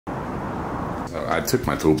So I took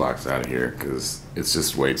my toolbox out of here because it's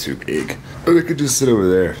just way too big. But it could just sit over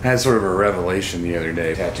there. I had sort of a revelation the other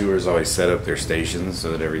day. Tattooers always set up their stations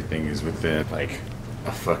so that everything is within like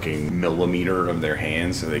a fucking millimeter of their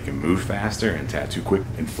hand so they can move faster and tattoo quick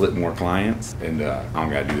and flip more clients. And I don't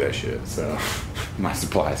gotta do that shit. So my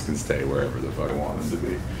supplies can stay wherever the fuck I want them to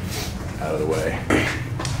be. Out of the way.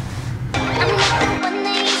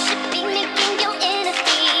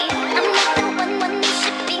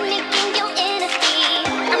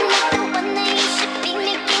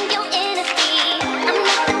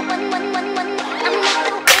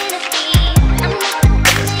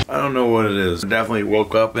 I don't know what it is. I definitely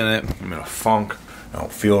woke up in it. I'm in a funk. I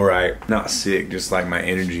don't feel right. Not sick, just like my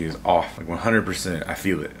energy is off. Like 100%. I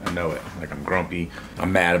feel it. I know it. Like I'm grumpy.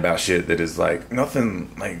 I'm mad about shit that is like nothing,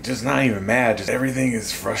 like just not even mad. Just everything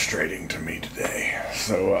is frustrating to me today.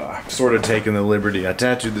 So sort of taking the liberty. I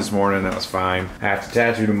tattooed this morning. That was fine. I have to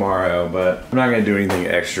tattoo tomorrow, but I'm not going to do anything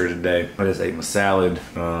extra today. I just ate my salad.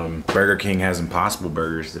 Burger King has Impossible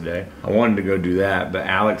Burgers today. I wanted to go do that, but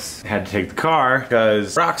Alex had to take the car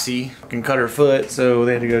because Roxy can cut her foot, so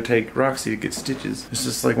they had to go take Roxy to get stitches. It's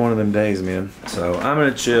just like one of them days, man. So I'm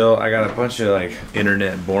gonna chill. I got a bunch of like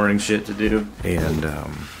internet boring shit to do, and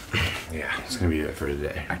yeah, it's gonna be it for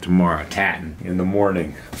today. Tomorrow, tatting in the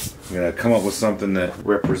morning. I'm gonna come up with something that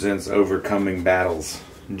represents overcoming battles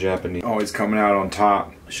in Japanese. Always coming out on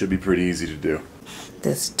top. Should be pretty easy to do.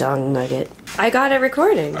 This dung nugget. I got it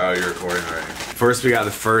recording. Oh, you're recording, right? First, we got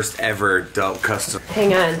the first ever adult custom.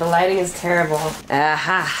 Hang on, the lighting is terrible.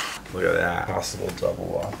 Aha. Look at that. Possible double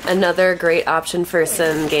wall. Another great option for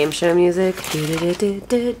some game show music. I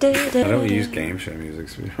don't use game show music,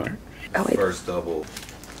 sweetheart. Oh, wait. First double.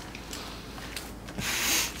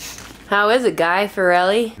 How is it, Guy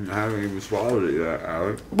Fieri? I haven't even swallowed it yet,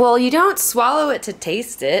 Alex. Well, you don't swallow it to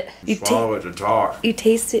taste it. You swallow it to talk. You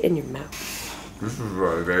taste it in your mouth. This is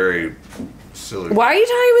a very silly. Why are you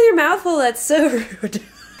talking with your mouth full? That's so rude.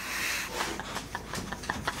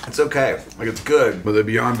 It's okay. Like, it's good, but the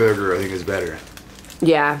Beyond Burger, I think, is better.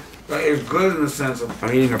 Yeah. Like, it's good in the sense of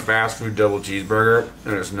I'm eating a fast food double cheeseburger,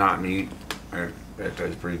 and it's not meat. And it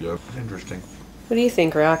tastes pretty good. It's interesting. What do you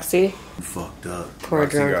think, Roxy? I'm fucked up. Poor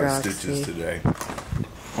drunk got Roxy. stitches today.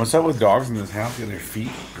 What's up with dogs in this house? Their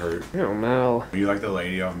feet hurt. I don't know. Are you like the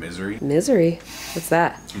lady off Misery? Misery? What's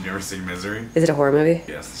that? You've never seen Misery? Is it a horror movie?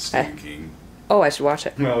 Yes, Stephen King. Oh, I should watch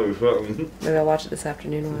it. No, it's something. Maybe I'll watch it this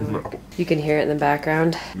afternoon. No. You can hear it in the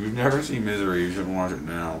background. You've never seen Misery, you shouldn't watch it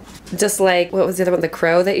now. Just like, what was the other one? The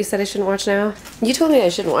Crow that you said I shouldn't watch now? You told me I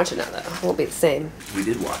shouldn't watch it now, though. It won't be the same. We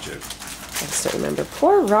did watch it. I just don't remember.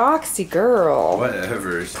 Poor Roxy girl.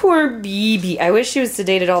 Whatever. Poor BB. I wish she was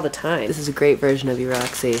sedated all the time. This is a great version of you,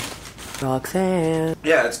 Roxy. Roxanne.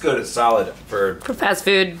 Yeah, it's good. It's solid for fast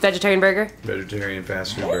food, vegetarian burger. Vegetarian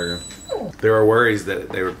fast food burger. There were worries that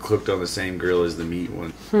they were cooked on the same grill as the meat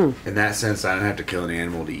one. In that sense, I didn't have to kill an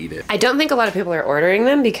animal to eat it. I don't think a lot of people are ordering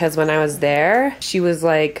them because when I was there, she was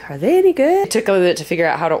like, are they any good? It took a bit to figure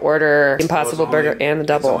out how to order Impossible Burger and the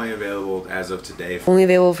double. It's only available as of today. Only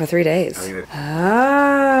available for 3 days.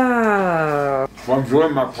 Oh. I'm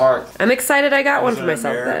doing my part. I'm excited I got one for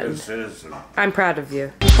myself then. Citizen. I'm proud of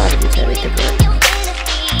you. I'm proud of you, Teddy. Good work.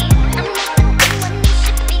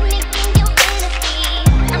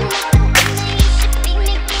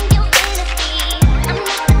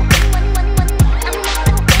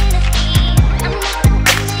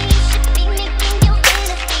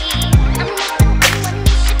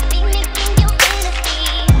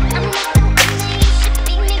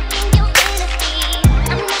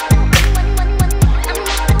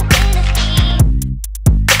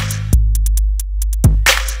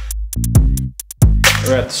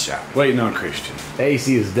 We're at the shop, waiting on Christian. The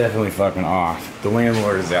AC is definitely fucking off. The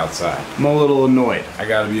landlord is outside. I'm a little annoyed, I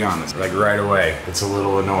gotta be honest. Like right away, it's a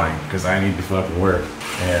little annoying because I need to fucking work.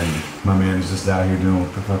 And my man's just out here doing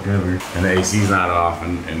what the fuck ever. And the AC's not off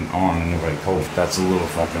and on and nobody told. That's a little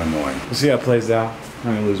fucking annoying. We'll see how it plays out. I'm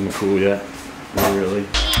not gonna lose my cool yet. Not really.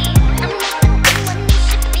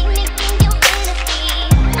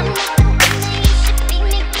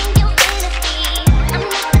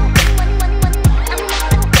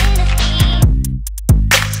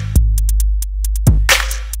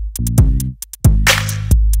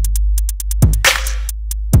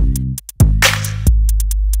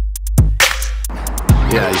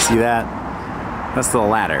 Yeah, you see that? That's the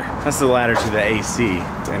ladder. That's the ladder to the AC,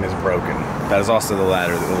 and it's broken. That is also the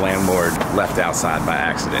ladder that the landlord left outside by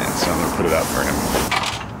accident, so I'm gonna put it up for him.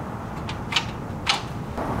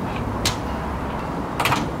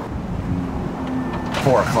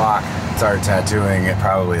 4 o'clock. Started tattooing at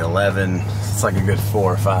probably 11. It's like a good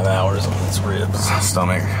 4 or 5 hours on its ribs.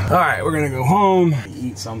 Stomach. Alright, we're gonna go home.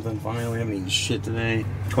 Eat something finally. We haven't eaten shit today.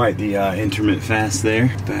 Quite the intermittent fast there.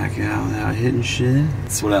 Back out without hitting shit.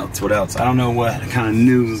 What else? What else? I don't know what kind of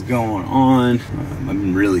news is going on. I've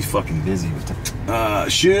been really fucking busy with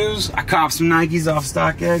that. Shoes. I copped some Nikes off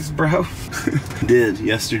StockX, bro. Did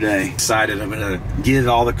yesterday. Decided I'm gonna give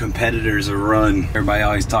all the competitors a run. Everybody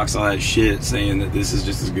always talks all that shit saying that this is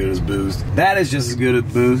just as good as Boost. That is just as good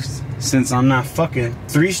as Boost, since I'm not fucking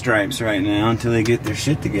 3 stripes right now until they get their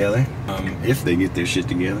shit together. If they get their shit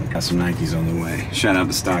together. Got some Nikes on the way. Shout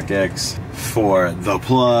out to StockX for the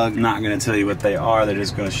plug. Not gonna tell you what they are, they're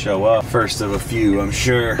just gonna show up. First of a few, I'm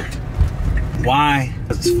sure. Why?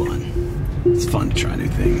 Because it's fun. It's fun to try new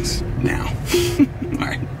things now.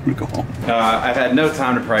 Alright, I'm gonna go home. I've had no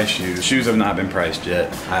time to price shoes. Shoes have not been priced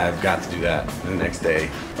yet. I've got to do that the next day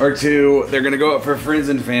or two. They're gonna go up for friends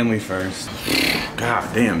and family first.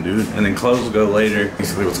 God damn, dude. And then clothes will go later.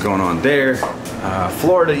 Basically what's going on there.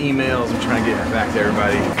 Florida emails. I'm trying to get back to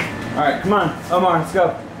everybody. Alright, come on. Omar, let's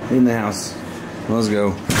go. In the house. Let's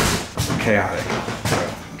go. Chaotic.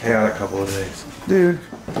 Chaotic couple of days. Dude,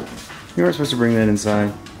 you weren't supposed to bring that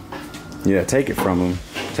inside. Yeah, take it from him.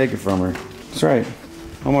 Take it from her. That's right.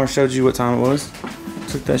 Omar showed you what time it was.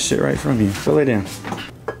 Took that shit right from you. Go lay down.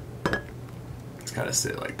 It's gotta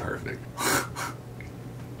sit like perfect.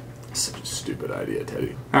 Such a stupid idea,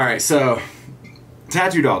 Teddy. Alright, so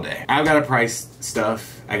tattooed all day. I've got to price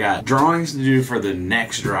stuff. I got drawings to do for the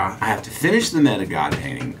next draw. I have to finish the Meta God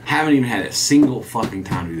painting. Haven't even had a single fucking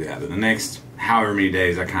time to do that. But the next however many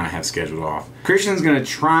days I kind of have scheduled off. Christian's gonna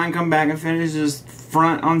try and come back and finish his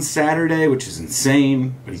front on Saturday, which is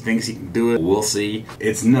insane, but he thinks he can do it. We'll see.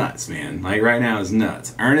 It's nuts, man. Like right now it's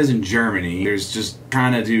nuts. Erna's in Germany. There's just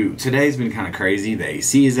kind of today's been kind of crazy. The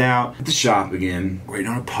AC is out at the shop again. Waiting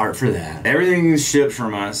on a part for that. Everything is shipped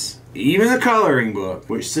from us. Even the coloring book,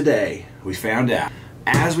 which today we found out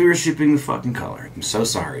as we were shipping the fucking color. I'm so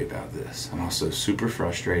sorry about this. I'm also super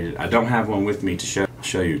frustrated. I don't have one with me to show. I'll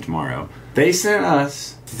show you tomorrow. They sent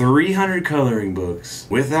us 300 coloring books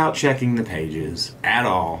without checking the pages at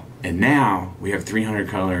all. And now we have 300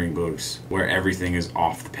 coloring books where everything is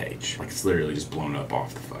off the page. Like it's literally just blown up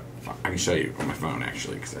off the fuck. I can show you on my phone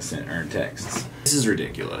actually because I sent Ern texts. This is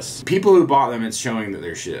ridiculous. People who bought them, it's showing that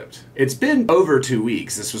they're shipped. It's been over 2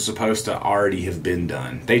 weeks. This was supposed to already have been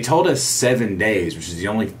done. They told us 7 days, which is the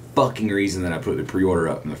only fucking reason that I put the pre-order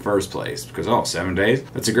up in the first place. Because, oh, 7 days?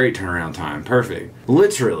 That's a great turnaround time. Perfect.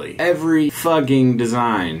 Literally, every fucking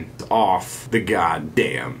design is off the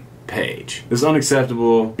goddamn page. This is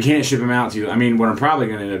unacceptable. We can't ship them out to you. I mean, what I'm probably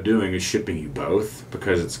going to end up doing is shipping you both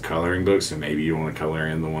because it's a coloring book, so maybe you want to color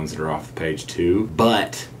in the ones that are off the page too.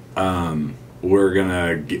 But we're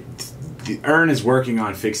gonna get. Ern is working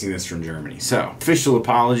on fixing this from Germany. So, official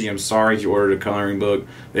apology. I'm sorry if you ordered a coloring book.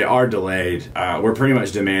 They are delayed. We're pretty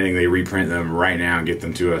much demanding they reprint them right now and get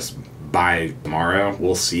them to us by tomorrow.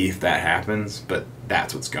 We'll see if that happens, but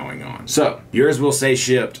that's what's going on. So, yours will say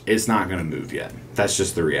shipped. It's not gonna move yet. That's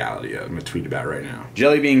just the reality of it. I'm gonna tweet about it right now.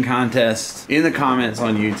 Jelly bean contest in the comments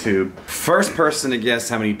on YouTube. First person to guess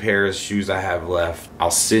how many pairs of shoes I have left,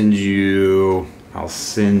 I'll send you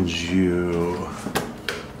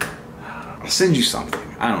something.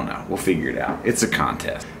 I don't know. We'll figure it out. It's a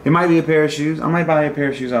contest. It might be a pair of shoes. I might buy a pair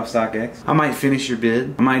of shoes off StockX. I might finish your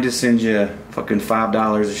bid. I might just send you fucking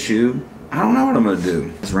 $5 a shoe. I don't know what I'm gonna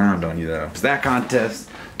do. It's round on you though. It's that contest.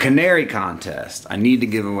 Canary contest. I need to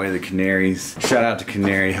give away the canaries. Shout out to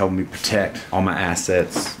Canary helping me protect all my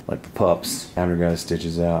assets, like the pups. Abner got his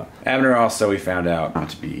stitches out. Abner also, we found out, not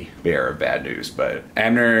to be bearer of bad news, but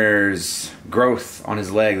Abner's growth on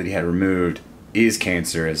his leg that he had removed is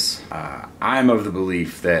cancerous. I'm of the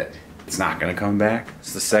belief that it's not gonna come back.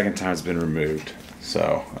 It's the second time it's been removed.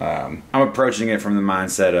 So I'm approaching it from the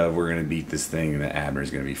mindset of we're gonna beat this thing and that Abner's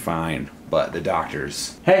gonna be fine. But the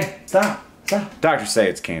doctors, hey, stop. Doctors say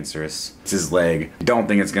it's cancerous. It's his leg. I don't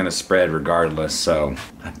think it's gonna spread regardless, so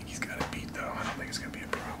I think he's got it beat though. I don't think it's gonna be a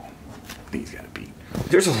problem. I think he's got it beat.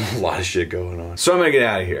 There's a lot of shit going on. So I'm gonna get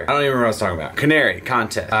out of here. I don't even remember what I was talking about. Canary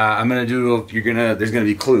contest. I'm gonna do, there's gonna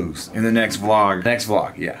be clues in the next vlog. Next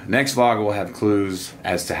vlog we'll have clues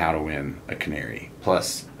as to how to win a canary,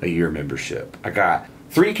 plus a year membership. I got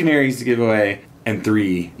 3 canaries to give away and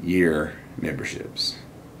 3 year memberships.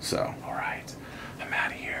 So, all right, I'm out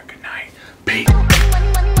of here. Good night. Peace.